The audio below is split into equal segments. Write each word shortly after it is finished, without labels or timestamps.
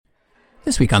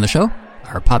This week on the show,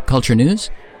 our pop culture news,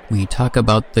 we talk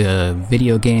about the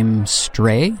video game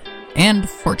Stray and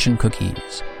fortune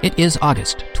cookies. It is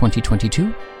August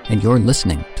 2022, and you're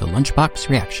listening to Lunchbox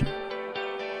Reaction.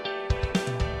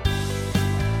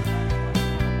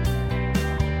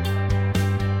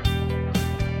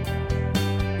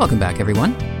 Welcome back,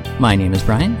 everyone. My name is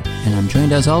Brian, and I'm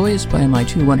joined as always by my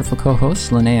two wonderful co-hosts,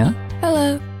 Linnea.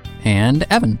 Hello. And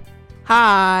Evan.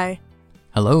 Hi.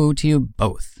 Hello to you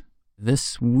both.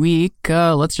 This week,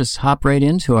 let's just hop right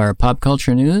into our pop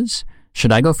culture news.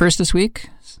 Should I go first this week?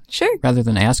 Sure. Rather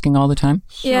than asking all the time?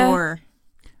 Sure.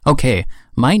 Okay,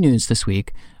 my news this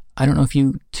week, I don't know if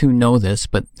you two know this,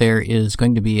 but there is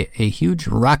going to be a huge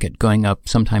rocket going up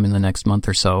sometime in the next month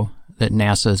or so that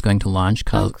NASA is going to launch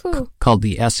called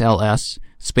the SLS,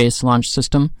 Space Launch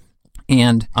System.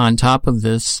 And on top of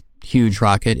this huge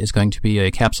rocket is going to be a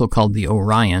capsule called the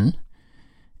Orion.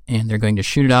 And they're going to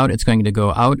shoot it out. It's going to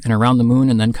go out and around the moon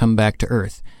and then come back to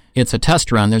Earth. It's a test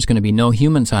run. There's going to be no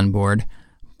humans on board.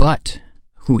 But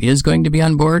who is going to be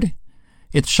on board?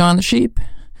 It's Shaun the Sheep.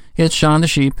 It's Shaun the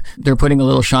Sheep. They're putting a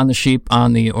little Shaun the Sheep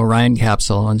on the Orion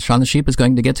capsule, and Shaun the Sheep is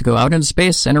going to get to go out into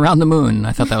space and around the moon.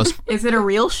 I thought that was... Is it a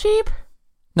real sheep?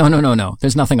 No.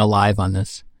 There's nothing alive on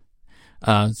this.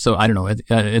 So I don't know.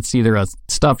 It's either a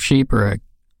stuffed sheep or a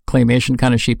claymation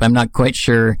kind of sheep. I'm not quite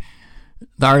sure.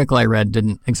 The article I read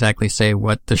didn't exactly say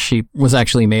what the sheep was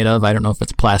actually made of. I don't know if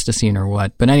it's plasticine or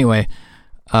what. But anyway,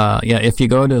 if you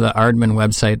go to the Aardman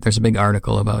website, there's a big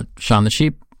article about Shaun the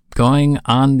Sheep going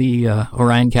on the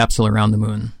Orion capsule around the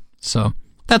moon. So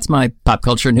that's my pop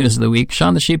culture news of the week.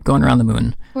 Shaun the Sheep going around the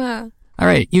moon. Wow. All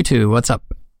right, you two, what's up?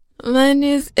 My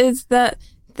news is that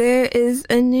there is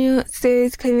a new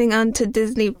series coming on to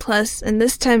Disney Plus, and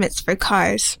this time it's for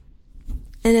cars.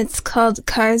 And it's called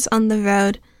Cars on the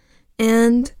Road.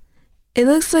 And it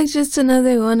looks like just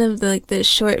another one of the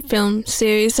short film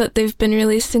series that they've been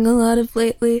releasing a lot of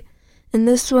lately. And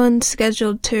this one's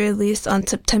scheduled to release on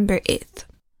September 8th.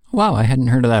 Wow, I hadn't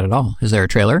heard of that at all. Is there a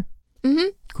trailer? Mm-hmm.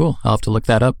 Cool, I'll have to look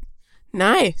that up.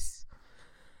 Nice.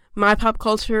 My pop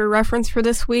culture reference for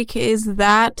this week is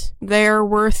that there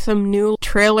were some new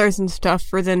trailers and stuff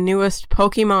for the newest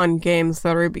Pokemon games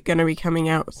that are going to be coming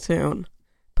out soon.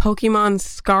 Pokemon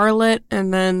Scarlet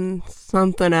and then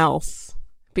something else.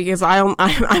 Because I'm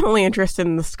only interested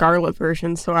in the Scarlet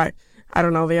version, so I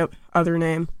don't know the other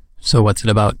name. So what's it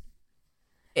about?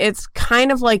 It's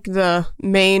kind of like the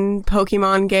main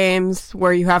Pokemon games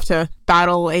where you have to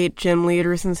battle 8 gym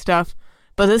leaders and stuff.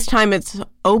 But this time it's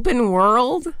open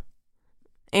world.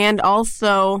 And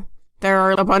also there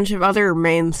are a bunch of other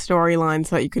main storylines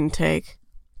that you can take.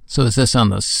 So is this on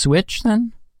the Switch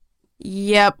then?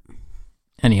 Yep.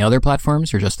 Any other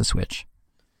platforms or just the Switch?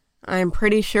 I'm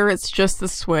pretty sure it's just the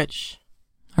Switch.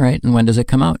 All right, and when does it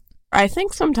come out? I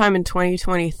think sometime in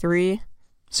 2023.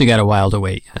 So you got a while to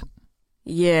wait yet?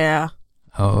 Yeah.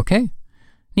 Oh, okay.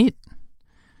 Neat.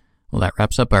 Well, that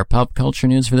wraps up our pop culture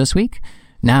news for this week.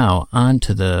 Now, on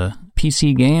to the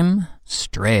PC game,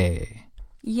 Stray.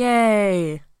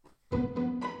 Yay!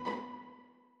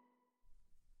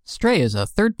 Stray is a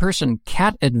third-person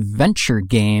cat adventure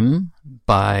game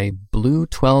by Blue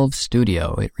 12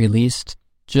 Studio. It released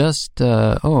just,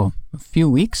 a few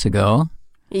weeks ago.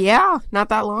 Yeah, not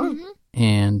that long. Mm-hmm.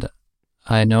 And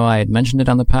I know I had mentioned it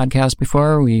on the podcast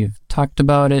before. We've talked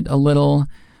about it a little.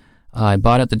 I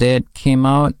bought it the day it came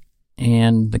out,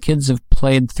 and the kids have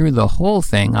played through the whole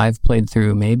thing. I've played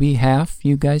through maybe half,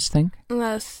 you guys think?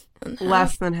 Less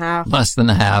than half. Less than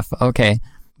half, okay.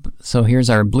 So here's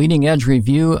our bleeding edge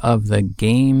review of the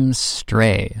game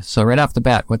Stray. So right off the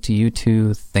bat, what do you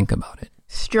two think about it?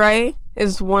 Stray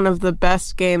is one of the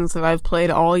best games that I've played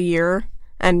all year,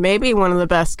 and maybe one of the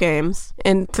best games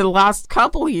in the last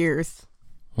couple years.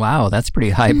 Wow, that's pretty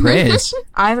high praise.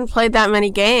 I haven't played that many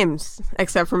games,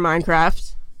 except for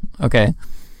Minecraft. Okay.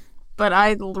 But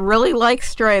I really like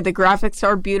Stray. The graphics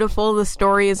are beautiful, the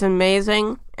story is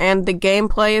amazing, and the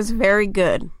gameplay is very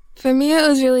good. For me, it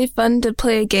was really fun to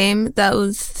play a game that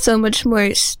was so much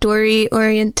more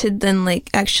story-oriented than,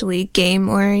 actually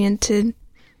game-oriented.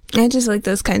 I just like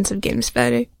those kinds of games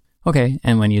better. Okay,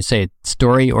 and when you say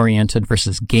story-oriented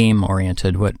versus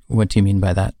game-oriented, what do you mean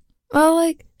by that?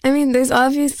 Well, there's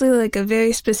obviously, a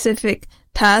very specific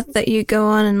path that you go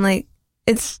on, and,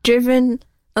 it's driven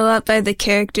a lot by the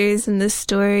characters in this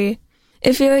story.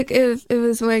 I feel like if it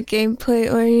was more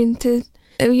gameplay-oriented,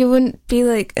 you wouldn't be,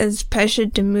 as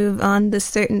pressured to move on to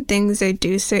certain things or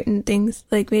do certain things.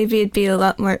 Maybe it'd be a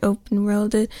lot more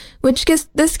open-worlded, which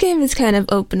this game is kind of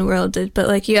open-worlded,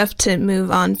 but, you have to move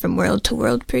on from world to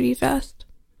world pretty fast.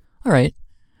 All right.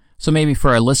 So maybe for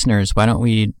our listeners, why don't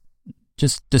we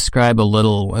just describe a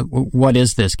little, what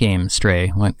is this game,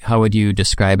 Stray? How would you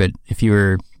describe it if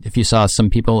you saw some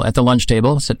people at the lunch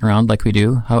table sitting around like we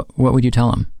do? What would you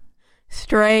tell them?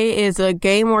 Stray is a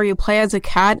game where you play as a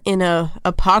cat in a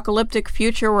apocalyptic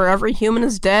future where every human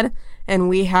is dead and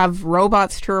we have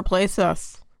robots to replace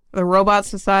us. The robot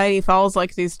society follows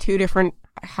like these two different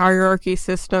hierarchy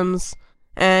systems,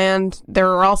 and there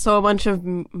are also a bunch of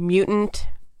mutant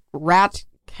rat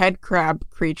head crab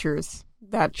creatures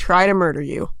that try to murder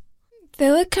you.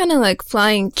 They look kind of like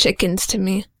flying chickens to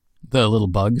me. The little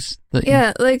bugs?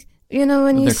 Yeah, like, you know,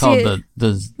 when you see... They're called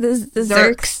the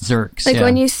Zurks. Zurks, like,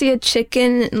 when you see a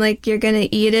chicken, like, you're gonna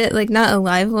eat it, like, not a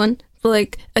live one, but,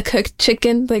 like, a cooked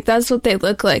chicken, like, that's what they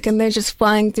look like, and they're just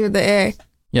flying through the air.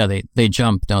 Yeah, they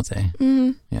jump, don't they?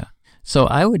 Mm-hmm. Yeah. So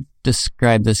I would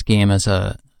describe this game as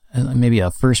maybe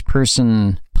a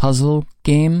first-person puzzle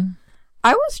game.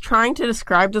 I was trying to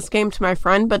describe this game to my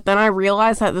friend, but then I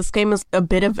realized that this game is a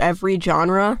bit of every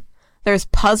genre. There's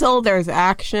puzzle, there's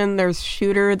action, there's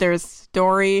shooter, there's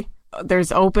story,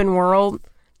 there's open world.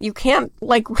 You can't,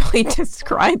 like, really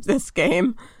describe this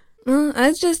game. Well,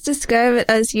 I'd just describe it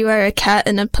as you are a cat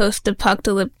in a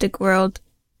post-apocalyptic world,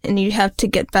 and you have to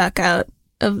get back out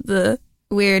of the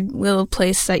weird little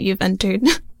place that you've entered.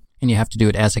 And you have to do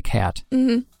it as a cat.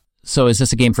 Mm-hmm. So is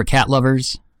this a game for cat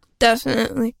lovers?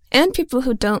 Definitely. And people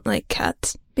who don't like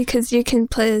cats, because you can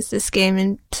play as this game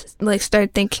and like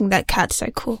start thinking that cats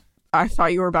are cool. I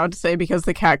thought you were about to say because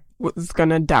the cat was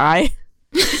gonna die.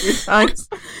 And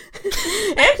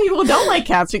people don't like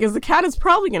cats because the cat is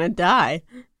probably gonna die.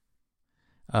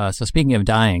 So speaking of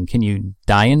dying, can you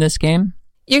die in this game?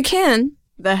 You can.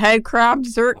 The head crab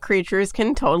Zurk creatures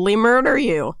can totally murder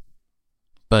you.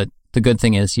 But the good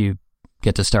thing is you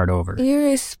get to start over. You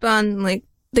respawn, like,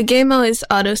 the game always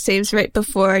auto-saves right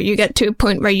before you get to a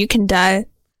point where you can die.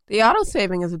 The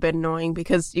auto-saving is a bit annoying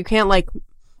because you can't, like,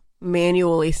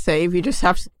 manually save. You just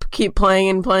have to keep playing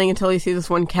and playing until you see this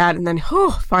one cat and then,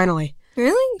 finally.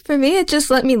 Really? For me, it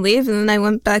just let me leave and then I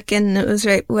went back in and it was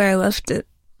right where I left it.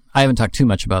 I haven't talked too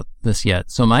much about this yet.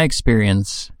 So my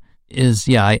experience is,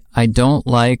 I don't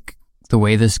like the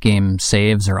way this game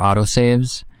saves or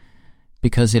auto-saves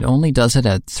because it only does it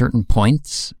at certain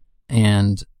points,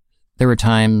 and there were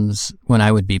times when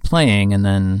I would be playing and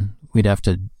then we'd have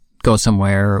to go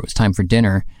somewhere or it was time for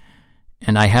dinner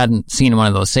and I hadn't seen one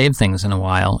of those save things in a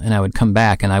while, and I would come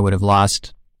back and I would have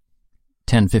lost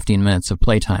 10, 15 minutes of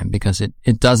playtime because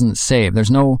it doesn't save. There's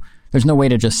no way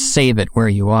to just save it where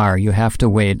you are. You have to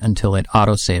wait until it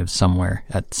autosaves somewhere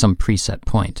at some preset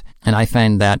point. And I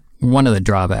find that one of the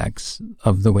drawbacks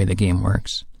of the way the game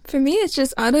works. For me, it's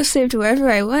just autosaved wherever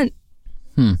I went.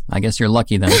 I guess you're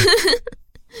lucky then.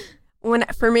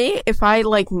 For me, if I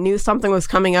knew something was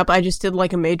coming up, I just did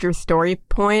a major story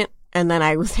point, and then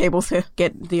I was able to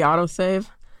get the autosave.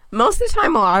 Most of the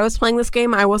time while I was playing this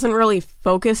game, I wasn't really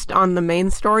focused on the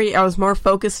main story. I was more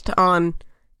focused on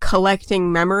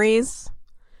collecting memories,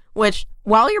 which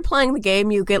while you're playing the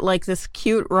game, you get this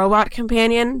cute robot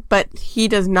companion, but he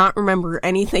does not remember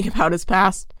anything about his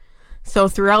past. So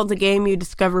throughout the game, you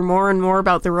discover more and more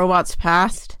about the robot's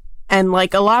past. And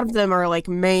a lot of them are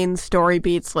main story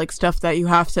beats, stuff that you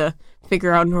have to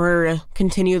figure out in order to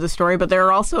continue the story. But there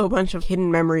are also a bunch of hidden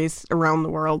memories around the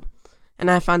world, and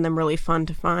I find them really fun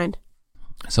to find.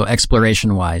 So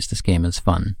exploration-wise, this game is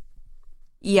fun.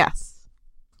 Yes.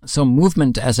 So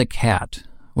movement as a cat,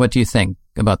 what do you think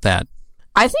about that?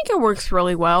 I think it works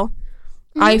really well.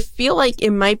 Mm-hmm. I feel like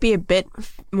it might be a bit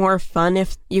more fun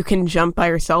if you can jump by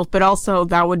yourself, but also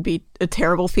that would be a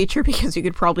terrible feature because you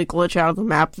could probably glitch out of the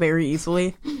map very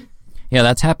easily. Yeah,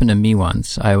 that's happened to me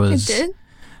once. It did?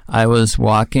 I was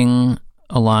walking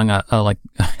along I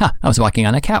was walking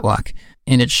on a catwalk,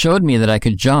 and it showed me that I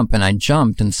could jump, and I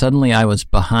jumped, and suddenly I was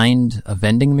behind a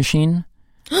vending machine,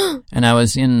 and I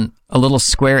was in a little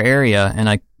square area,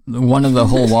 and one of the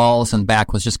whole walls and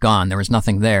back was just gone. There was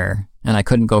nothing there, and I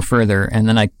couldn't go further, and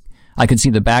then I could see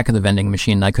the back of the vending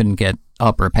machine, and I couldn't get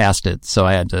up or past it, so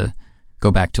I had to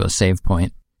go back to a save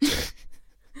point.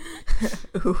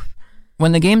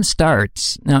 When the game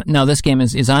starts, now this game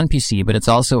is on PC, but it's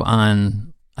also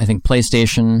on, I think,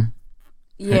 PlayStation.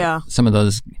 Yeah. Some of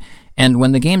those. And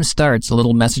when the game starts, a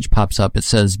little message pops up. It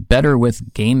says, better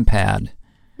with gamepad.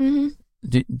 Mm-hmm.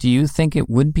 Do you think it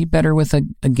would be better with a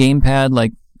gamepad,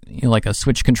 like a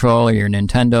Switch control or your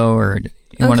Nintendo or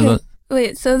one of those?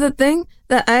 Wait, so the thing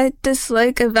that I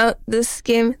dislike about this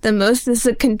game the most is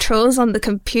the controls on the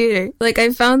computer. Like, I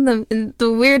found them in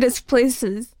the weirdest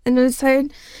places. And it was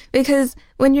hard because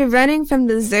when you're running from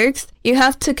the Zurks, you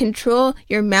have to control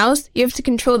your mouse, you have to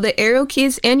control the arrow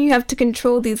keys, and you have to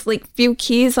control these, like, few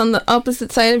keys on the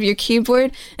opposite side of your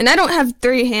keyboard. And I don't have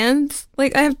 3 hands.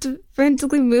 Like, I have to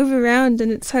frantically move around,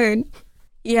 and it's hard.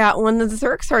 Yeah, when the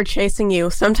Zurks are chasing you,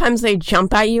 sometimes they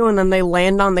jump at you and then they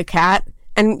land on the cat,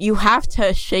 and you have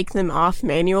to shake them off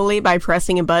manually by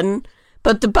pressing a button.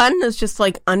 But the button is just,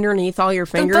 like, underneath all your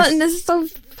fingers. The button is so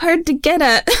hard to get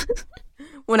at.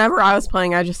 Whenever I was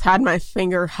playing, I just had my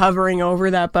finger hovering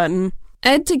over that button.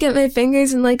 I had to get my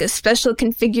fingers in, like, a special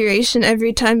configuration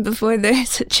every time before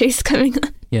there's a chase coming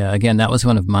on. Yeah, again, that was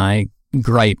one of my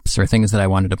gripes or things that I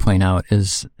wanted to point out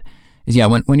is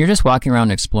when you're just walking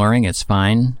around exploring, it's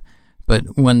fine.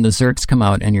 But when the Zurks come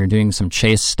out and you're doing some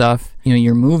chase stuff,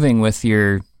 you're moving with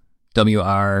your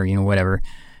WR, whatever.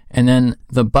 And then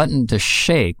the button to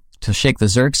shake the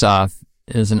Zurks off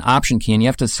is an option key, and you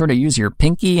have to sort of use your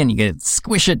pinky and you get to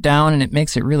squish it down, and it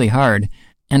makes it really hard.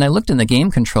 And I looked in the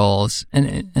game controls,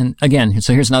 and again,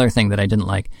 so here's another thing that I didn't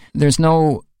like. There's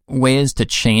no ways to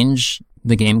change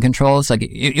the game controls. Like,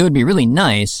 it would be really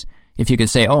nice if you could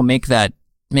say, oh, make that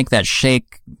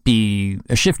shake be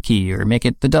a shift key, or make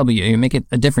it the W, or make it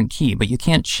a different key, but you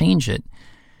can't change it.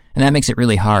 And that makes it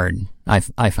really hard,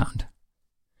 I found.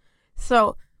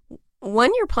 So,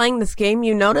 when you're playing this game,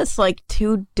 you notice, like,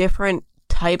 2 different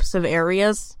types of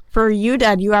areas. For you,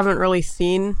 Dad, you haven't really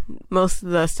seen most of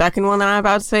the second one that I'm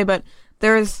about to say, but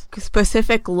there's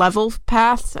specific level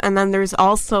paths, and then there's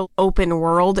also open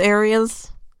world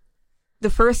areas. The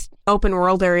first open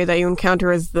world area that you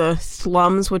encounter is the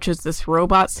slums, which is this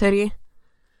robot city.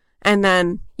 And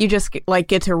then you just, like,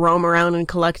 get to roam around and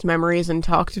collect memories and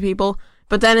talk to people.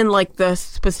 But then in, like, the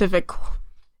specific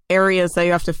areas that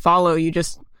you have to follow, you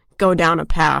just go down a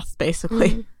path, basically.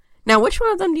 Mm-hmm. Now, which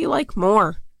one of them do you like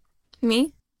more?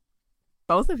 Me?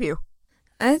 Both of you.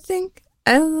 I think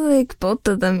I like both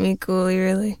of them equally,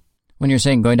 really. When you're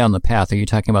saying going down the path, are you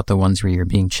talking about the ones where you're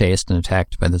being chased and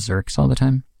attacked by the Zurks all the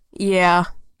time? Yeah.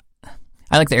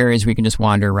 I like the areas where you can just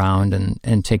wander around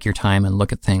and take your time and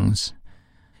look at things.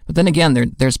 But then again,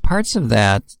 there's parts of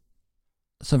that.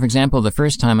 So, for example, the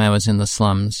first time I was in the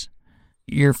slums,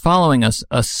 you're following a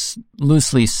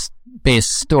loosely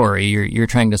based story. You're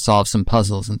trying to solve some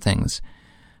puzzles and things.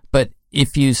 But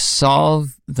if you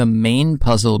solve the main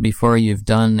puzzle before you've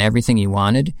done everything you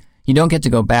wanted, you don't get to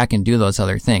go back and do those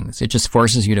other things. It just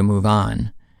forces you to move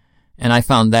on. And I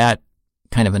found that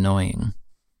kind of annoying.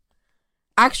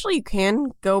 Actually, you can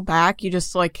go back. You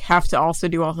just, like, have to also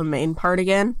do all the main part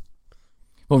again.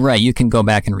 Well, right, you can go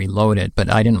back and reload it, but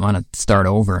I didn't want to start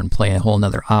over and play a whole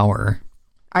nother hour.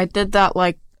 I did that,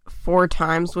 like, 4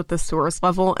 times with the source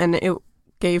level, and it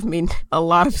gave me a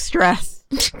lot of stress.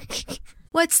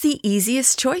 What's the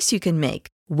easiest choice you can make?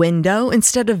 Window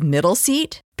instead of middle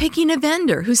seat? Picking a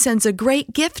vendor who sends a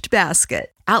great gift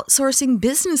basket? Outsourcing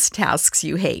business tasks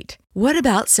you hate? What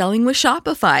about selling with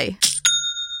Shopify?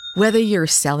 Whether you're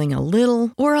selling a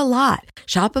little or a lot,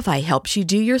 Shopify helps you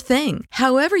do your thing,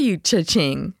 however you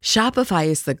cha-ching. Shopify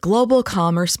is the global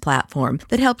commerce platform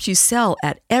that helps you sell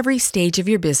at every stage of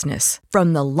your business.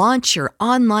 From the launch your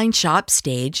online shop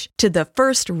stage to the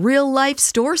first real-life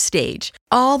store stage,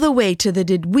 all the way to the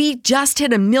did we just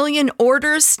hit 1 million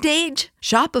orders stage.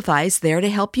 Shopify's there to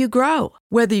help you grow.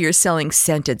 Whether you're selling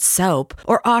scented soap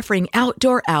or offering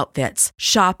outdoor outfits,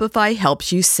 Shopify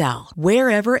helps you sell.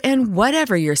 Wherever and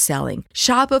whatever you're selling,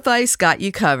 Shopify's got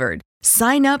you covered.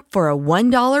 Sign up for a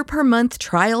 $1 per month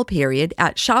trial period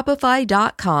at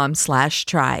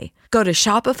shopify.com/try. Go to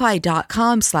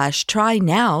shopify.com/try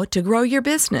now to grow your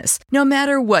business, no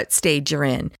matter what stage you're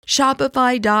in.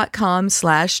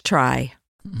 Shopify.com/try.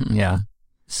 Yeah.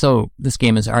 So this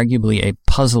game is arguably a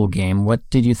puzzle game. What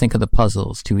did you think of the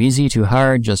puzzles? Too easy, too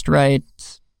hard, just right?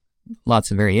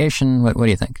 Lots of variation? What do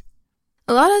you think?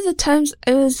 A lot of the times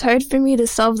it was hard for me to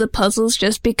solve the puzzles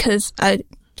just because I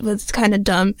was kind of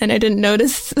dumb and I didn't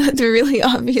notice the really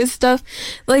obvious stuff.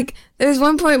 Like, there's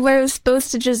one point where I was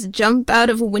supposed to just jump out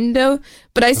of a window,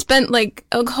 but I spent like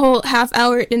a whole half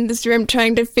hour in this room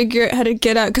trying to figure out how to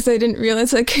get out because I didn't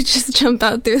realize I could just jump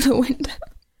out through the window.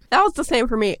 That was the same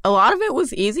for me. A lot of it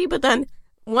was easy, but then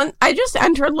I just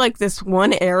entered like this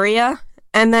one area,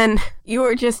 and then you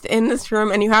were just in this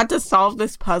room and you had to solve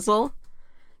this puzzle.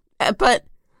 But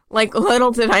like,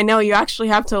 little did I know, you actually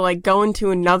have to like go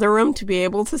into another room to be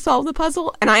able to solve the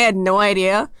puzzle, and I had no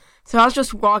idea. So I was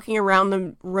just walking around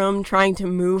the room trying to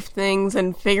move things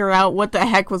and figure out what the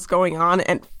heck was going on,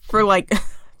 and for like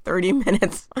 30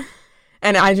 minutes.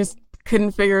 And I just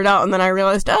couldn't figure it out. And then I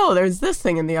realized, oh, there's this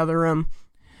thing in the other room.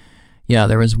 Yeah,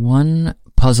 there was one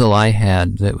puzzle I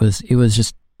had that it was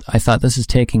just, I thought this is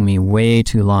taking me way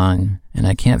too long and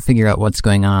I can't figure out what's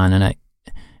going on.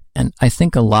 And I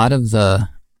think a lot of the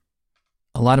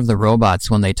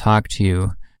robots, when they talk to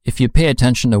you, if you pay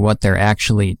attention to what they're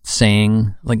actually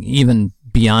saying, like even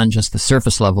beyond just the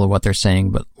surface level of what they're saying,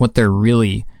 but what they're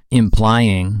really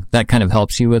implying, that kind of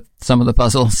helps you with some of the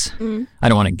puzzles. I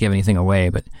don't want to give anything away,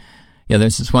 but yeah,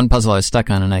 there's this one puzzle I was stuck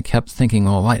on and I kept thinking,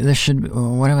 well, what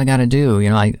have I got to do?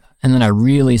 And then I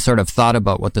really sort of thought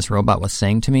about what this robot was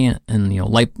saying to me, and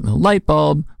light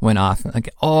bulb went off.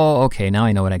 Like, oh, okay, now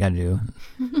I know what I got to do.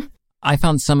 I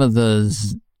found some of the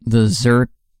Zurk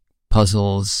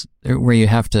puzzles where you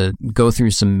have to go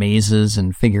through some mazes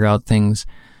and figure out things.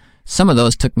 Some of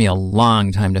those took me a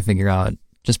long time to figure out,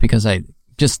 just because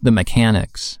just the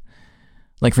mechanics.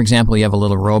 Like, for example, you have a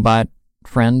little robot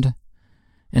friend,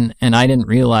 and I didn't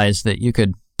realize that you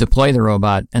could deploy the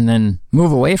robot and then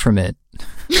move away from it.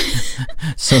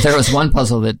 So there was one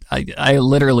puzzle that I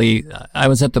literally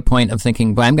was at the point of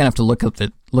thinking, well, I'm going to have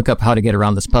to look up how to get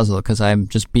around this puzzle, because I'm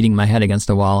just beating my head against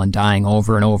the wall and dying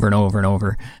over and over and over and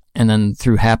over. And then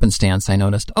through happenstance, I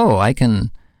noticed, oh, I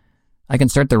can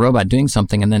start the robot doing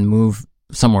something and then move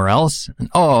somewhere else. And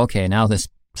oh, okay, now this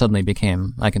suddenly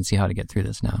I can see how to get through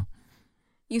this now.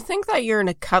 You think that you're in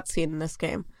a cutscene in this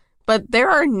game, but there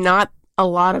are not a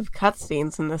lot of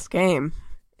cutscenes in this game.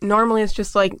 Normally it's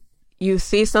just like, you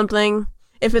see something.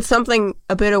 If it's something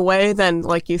a bit away, then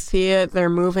like you see it, they're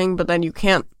moving, but then you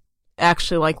can't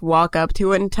actually like walk up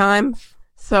to it in time.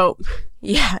 So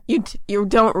yeah, you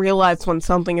don't realize when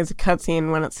something is a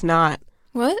cutscene when it's not.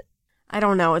 What? I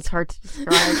don't know. It's hard to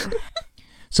describe.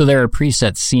 So there are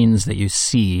preset scenes that you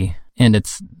see, and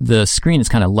the screen is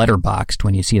kind of letterboxed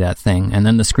when you see that thing, and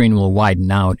then the screen will widen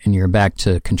out and you're back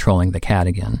to controlling the cat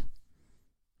again.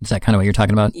 Is that kind of what you're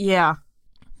talking about? Yeah.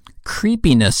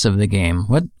 Creepiness of the game.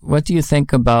 What do you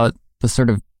think about the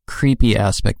sort of creepy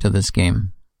aspect of this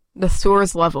game? The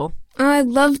sewers level. Oh, I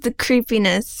love the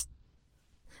creepiness.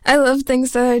 I love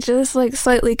things that are just like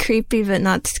slightly creepy but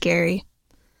not scary.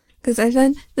 Because I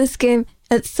find this game,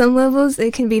 at some levels,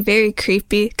 it can be very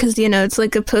creepy. Because, it's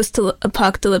like a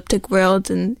post-apocalyptic world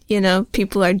and,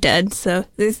 people are dead. So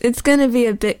it's going to be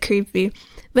a bit creepy.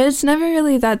 But it's never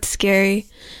really that scary.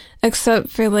 Except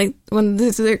for, like, when the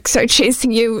Zurks start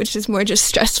chasing you, which is more just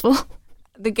stressful.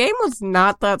 The game was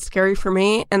not that scary for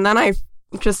me, and then I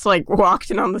just, like, walked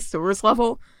in on the sewers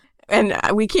level, and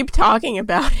we keep talking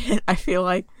about it, I feel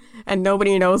like, and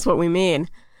nobody knows what we mean.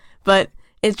 But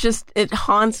it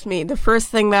haunts me. The first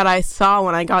thing that I saw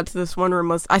when I got to this one room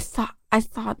was, I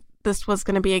thought this was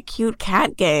going to be a cute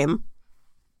cat game.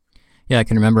 Yeah, I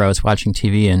can remember I was watching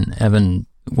TV, and Evan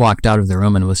walked out of the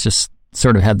room and was just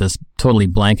sort of had this totally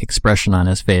blank expression on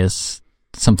his face.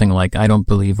 Something like, I don't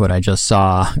believe what I just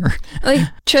saw. Like,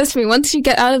 trust me, once you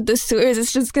get out of the sewers,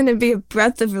 it's just going to be a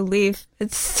breath of relief.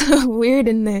 It's so weird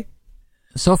in there.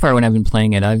 So far when I've been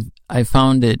playing it, I've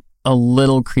found it a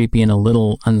little creepy and a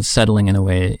little unsettling in a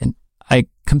way. And I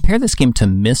compare this game to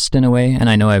Myst in a way, and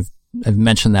I know I've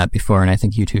mentioned that before, and I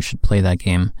think you two should play that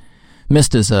game.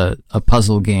 Myst is a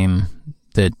puzzle game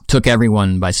that took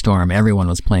everyone by storm. Everyone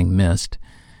was playing Myst.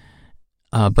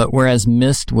 But whereas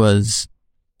Myst was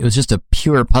just a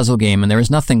pure puzzle game, and there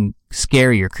was nothing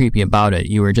scary or creepy about it.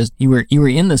 You were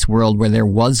in this world where there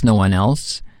was no one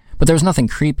else, but there was nothing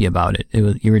creepy about it.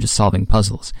 You were just solving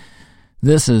puzzles.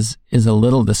 This is a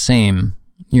little the same.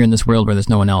 You're in this world where there's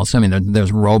no one else. I mean,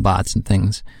 there's robots and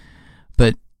things,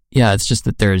 but yeah, it's just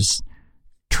that there's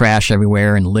trash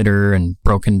everywhere and litter and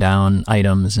broken down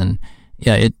items, and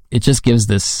yeah, it just gives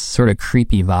this sort of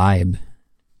creepy vibe.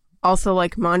 Also,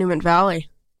 like Monument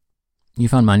Valley. You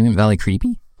found Monument Valley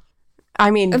creepy? I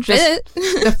mean, bit.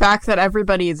 The fact that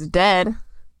everybody is dead.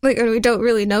 Like, we don't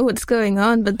really know what's going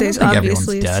on, but there's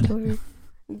obviously a dead. story.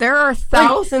 There are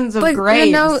thousands of graves.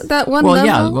 You know, that one level?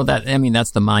 Yeah,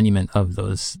 that's the monument of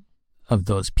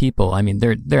those people. I mean,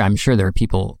 I'm sure there are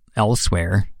people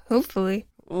elsewhere. Hopefully.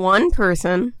 One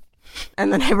person,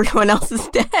 and then everyone else is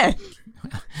dead.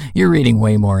 You're reading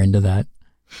way more into that.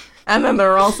 And then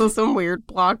there are also some weird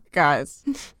block guys.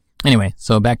 Anyway,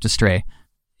 so back to Stray.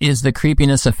 Is the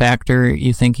creepiness a factor,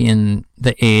 you think, in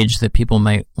the age that people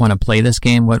might want to play this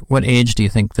game? What age do you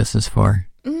think this is for?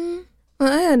 Well,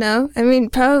 I don't know. I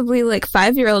mean, probably like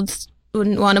 5-year-olds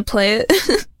wouldn't want to play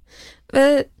it.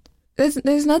 But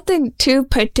there's nothing too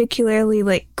particularly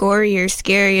like gory or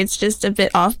scary. It's just a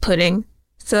bit off-putting.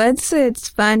 So I'd say it's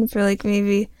fine for like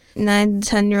maybe 9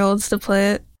 to 10-year-olds to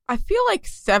play it. I feel like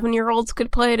 7-year-olds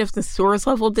could play it if the Source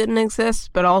level didn't exist,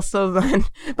 but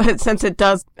since it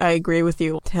does, I agree with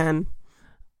you, 10.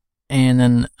 And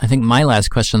then I think my last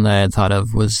question that I had thought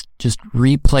of was just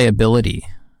replayability.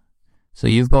 So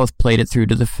you've both played it through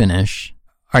to the finish.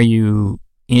 Are you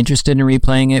interested in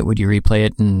replaying it? Would you replay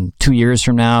it in 2 years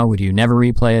from now? Would you never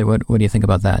replay it? What do you think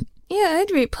about that? Yeah, I'd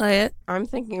replay it. I'm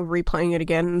thinking of replaying it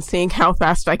again and seeing how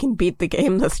fast I can beat the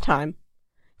game this time.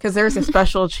 Because there's a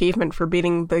special achievement for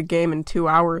beating the game in 2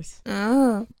 hours.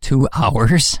 Oh. 2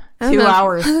 hours? 2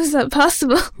 hours. How is that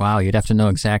possible? Wow, you'd have to know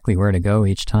exactly where to go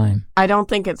each time. I don't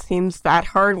think it seems that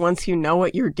hard once you know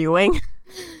what you're doing.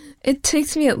 It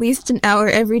takes me at least an hour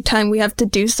every time we have to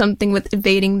do something with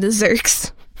evading the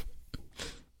Zerks.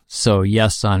 So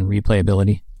yes on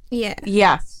replayability? Yeah.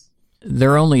 Yes.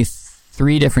 There are only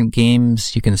 3 different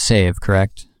games you can save,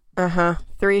 correct?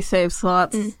 3 save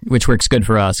slots. Which works good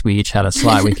for us. We each had a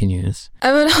slot we can use.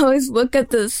 I would always look at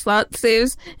the slot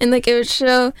saves and it would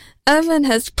show Evan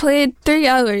has played 3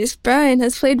 hours, Brian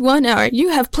has played 1 hour, you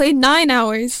have played 9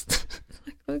 hours.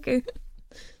 Okay.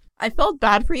 I felt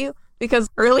bad for you because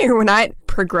earlier when I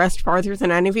progressed farther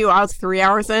than any of you, I was 3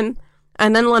 hours in,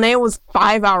 and then Linnea was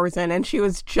 5 hours in, and she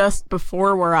was just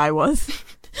before where I was.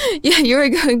 Yeah, you were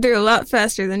going through a lot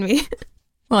faster than me.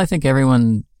 Well, I think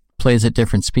everyone plays at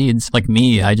different speeds. Like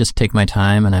me, I just take my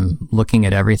time and I'm looking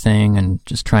at everything and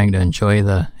just trying to enjoy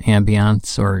the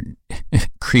ambiance or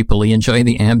creepily enjoy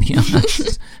the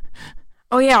ambiance.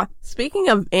 Oh yeah, speaking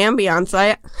of ambiance,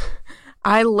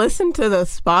 I listened to the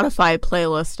Spotify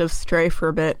playlist of Stray for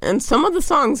a bit, and some of the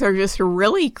songs are just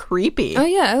really creepy. Oh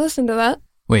yeah, I listened to that.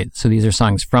 Wait, so these are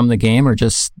songs from the game or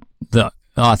just the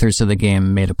authors of the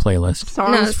game made a playlist?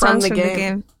 Songs from the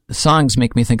game. The songs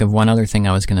make me think of one other thing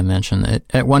I was going to mention.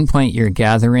 At one point, you're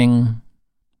gathering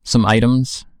some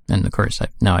items, and of course,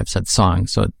 now I've said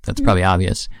songs, so that's probably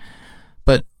obvious.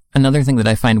 But another thing that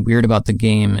I find weird about the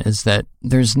game is that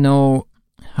there's no,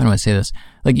 how do I say this?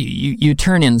 Like, you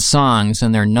turn in songs,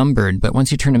 and they're numbered, but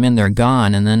once you turn them in, they're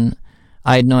gone, and then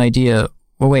I had no idea,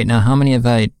 well, wait, now how many have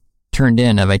I turned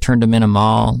in? Have I turned them in them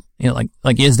all? You know,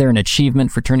 like, is there an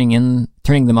achievement for turning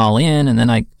them all in? And then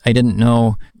I didn't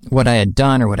know what I had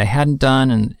done or what I hadn't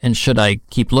done, and should I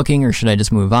keep looking or should I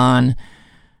just move on?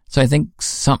 So I think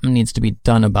something needs to be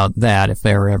done about that if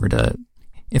I were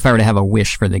to have a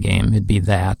wish for the game, it'd be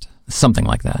that. Something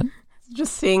like that.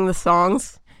 Just seeing the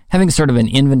songs. Having sort of an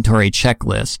inventory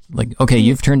checklist. Like, okay,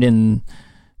 you've turned in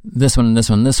this one and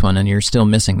this one and this one, and you're still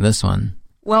missing this one.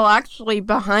 Well, actually,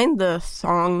 behind the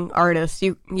song artist,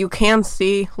 you can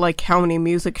see, like, how many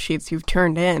music sheets you've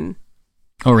turned in.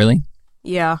 Oh, really?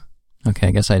 Yeah. Okay,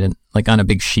 I guess I didn't... Like, on a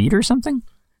big sheet or something?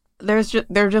 They're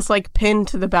just, like, pinned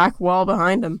to the back wall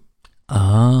behind them.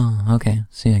 Oh, okay.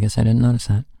 See, I guess I didn't notice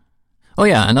that. Oh,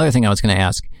 yeah, another thing I was going to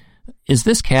ask. Is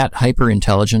this cat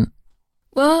hyper-intelligent?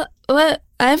 Well, what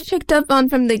I've picked up on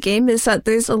from the game is that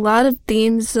there's a lot of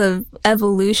themes of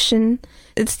evolution.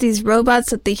 It's these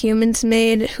robots that the humans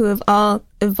made who have all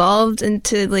evolved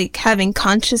into, like, having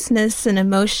consciousness and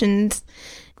emotions.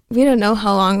 We don't know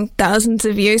how long, thousands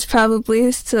of years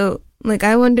probably. So, like,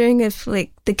 I'm wondering if,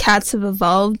 like, the cats have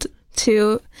evolved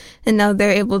too, and now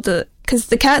they're able to, because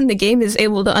the cat in the game is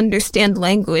able to understand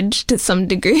language to some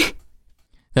degree.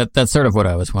 That's sort of what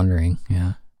I was wondering,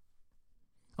 yeah.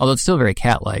 Although it's still very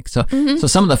cat-like. So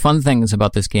some of the fun things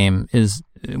about this game is,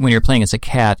 when you're playing as a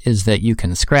cat, is that you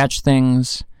can scratch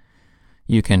things,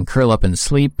 you can curl up and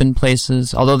sleep in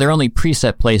places, although they're only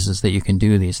preset places that you can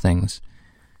do these things.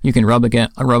 You can rub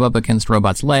up against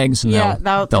robots' legs, and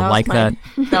they'll like that.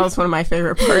 That was one of my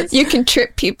favorite parts. You can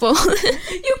trip people.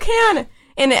 You can!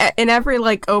 In every,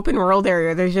 like, open world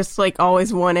area, there's just, like,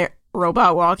 always one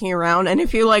robot walking around, and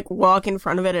if you, like, walk in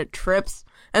front of it, it trips.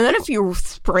 And then if you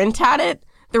sprint at it,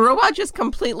 the robot just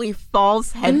completely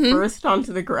falls headfirst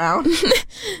onto the ground.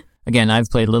 Again, I've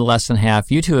played a little less than half.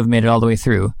 You two have made it all the way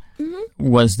through.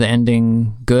 Was the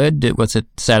ending good? Was it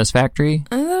satisfactory?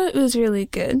 I thought it was really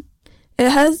good.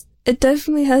 It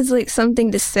definitely has, like,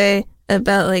 something to say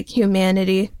about, like,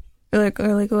 humanity or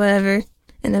whatever,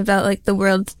 and about, like, the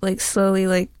world, like, slowly,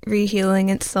 like, rehealing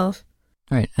itself.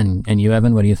 All right, and you,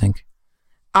 Evan, what do you think?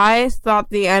 I thought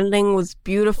the ending was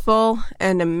beautiful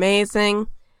and amazing,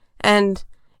 and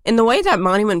in the way that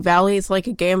Monument Valley is like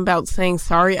a game about saying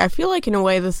sorry, I feel like in a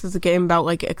way this is a game about,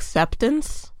 like,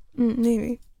 acceptance.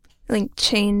 Maybe. Like,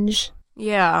 change.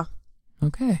 Yeah.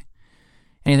 Okay.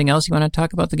 Anything else you want to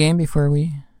talk about the game before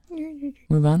we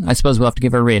move on? I suppose we'll have to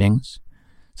give our ratings.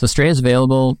 So Stray is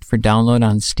available for download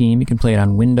on Steam. You can play it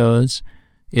on Windows.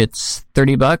 It's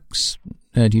 $30.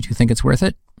 Do you two think it's worth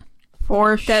it?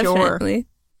 For sure. Definitely.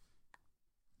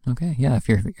 Okay, yeah,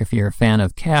 if you're a fan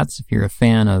of cats, if you're a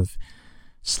fan of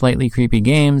slightly creepy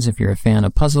games, if you're a fan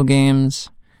of puzzle games,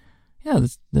 yeah,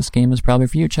 this game is probably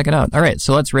for you. Check it out. All right,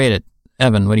 so let's rate it.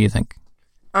 Evan, what do you think?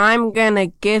 I'm gonna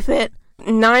give it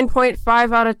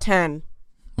 9.5 out of 10.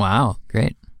 Wow,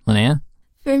 great. Linnea?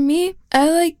 For me, I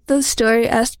like the story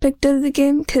aspect of the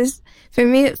game because for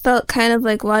me it felt kind of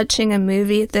like watching a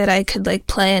movie that I could like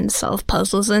play and solve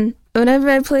puzzles in. Whenever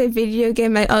I play a video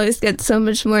game, I always get so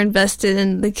much more invested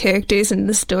in the characters and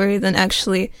the story than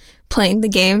actually playing the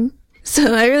game.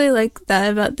 So I really like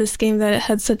that about this game, that it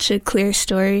had such a clear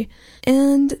story.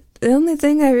 And the only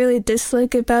thing I really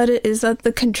dislike about it is that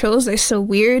the controls are so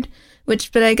weird, but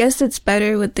I guess it's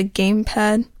better with the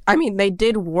gamepad. I mean, they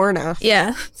did warn us.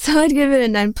 Yeah, so I'd give it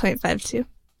a 9.5 too.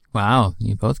 Wow,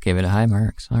 you both gave it a high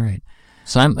marks. All right.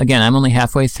 So I'm only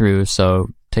halfway through, so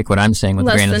take what I'm saying with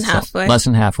a grain of salt. Less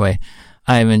than halfway.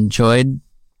 I've enjoyed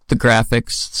the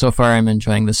graphics. So far I'm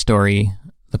enjoying the story.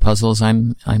 The puzzles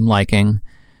I'm liking.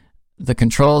 The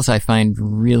controls I find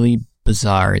really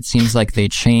bizarre. It seems like they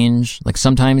change. Like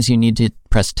sometimes you need to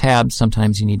press tab,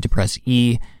 sometimes you need to press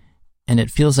E, and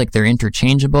it feels like they're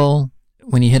interchangeable.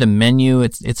 When you hit a menu,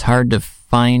 it's hard to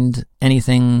find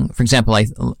anything. For example,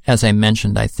 as I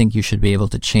mentioned, I think you should be able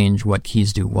to change what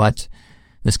keys do what.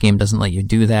 This game doesn't let you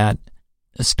do that.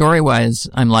 Story-wise,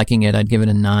 I'm liking it. I'd give it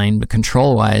a 9, but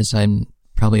control-wise, I'd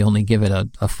probably only give it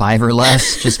a 5 or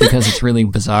less, just because it's really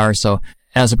bizarre. So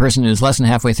as a person who's less than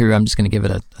halfway through, I'm just going to give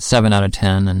it a 7 out of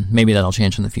 10, and maybe that'll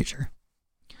change in the future.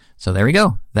 So there we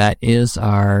go. That is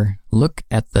our look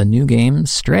at the new game,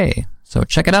 Stray. So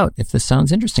check it out if this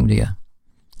sounds interesting to you.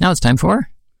 Now it's time for...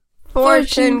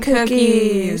 Fortune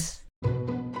Cookies!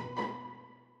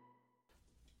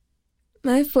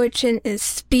 My fortune is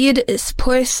speed is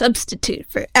poor substitute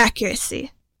for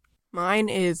accuracy. Mine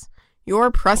is your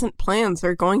present plans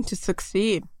are going to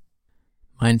succeed.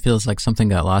 Mine feels like something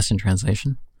got lost in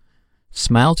translation.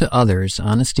 Smile to others,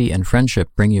 honesty and friendship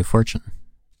bring you fortune.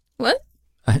 What?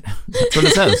 That's what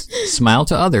it says. Smile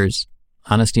to others,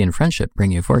 honesty and friendship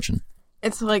bring you fortune.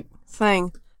 It's like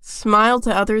saying, smile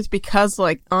to others because,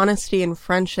 like, honesty and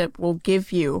friendship will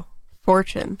give you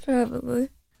fortune. Probably.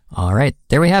 All right,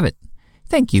 there we have it.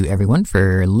 Thank you, everyone,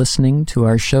 for listening to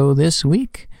our show this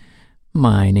week.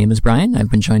 My name is Brian. I've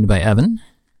been joined by Evan.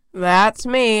 That's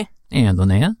me. And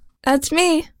Linnea. That's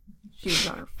me. She's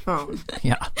on her phone.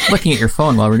 Yeah, looking at your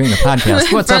phone while we're doing a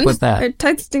podcast. What's up with that? They're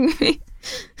texting me.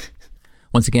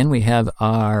 Once again, we have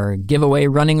our giveaway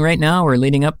running right now. We're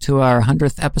leading up to our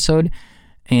 100th episode.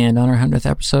 And on our 100th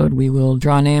episode, we will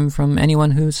draw a name from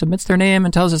anyone who submits their name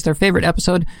and tells us their favorite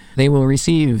episode. They will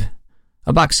receive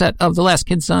a box set of The Last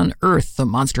Kids on Earth, The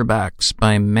Monster Box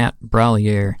by Matt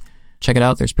Brallier. Check it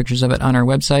out. There's pictures of it on our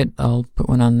website. I'll put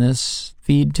one on this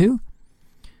feed too.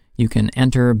 You can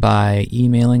enter by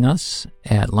emailing us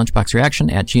at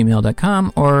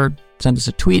lunchboxreaction@gmail.com or send us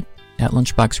a tweet at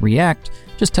lunchboxreact.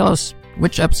 Just tell us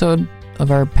which episode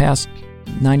of our past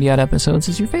 90-odd episodes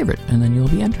is your favorite, and then you'll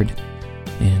be entered.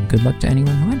 And good luck to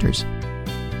anyone who enters.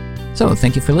 So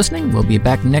thank you for listening. We'll be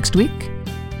back next week,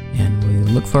 and we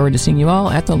look forward to seeing you all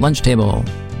at the lunch table.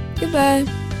 Goodbye.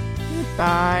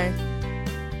 Goodbye.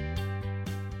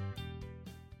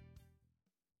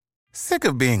 Sick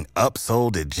of being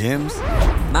upsold at gyms?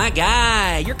 My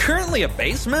guy, you're currently a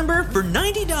base member? For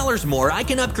 $90 more, I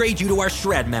can upgrade you to our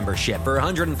Shred membership. For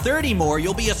 $130 more,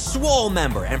 you'll be a Swole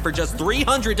member. And for just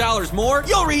 $300 more,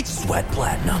 you'll reach Sweat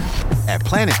Platinum. At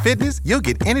Planet Fitness, you'll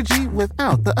get energy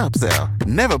without the upsell.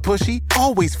 Never pushy,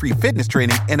 always free fitness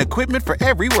training and equipment for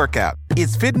every workout.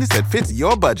 It's fitness that fits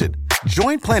your budget.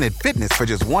 Join Planet Fitness for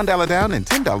just $1 down and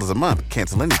 $10 a month.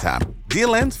 Cancel anytime.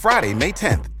 Deal ends Friday, May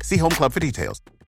 10th. See Home Club for details.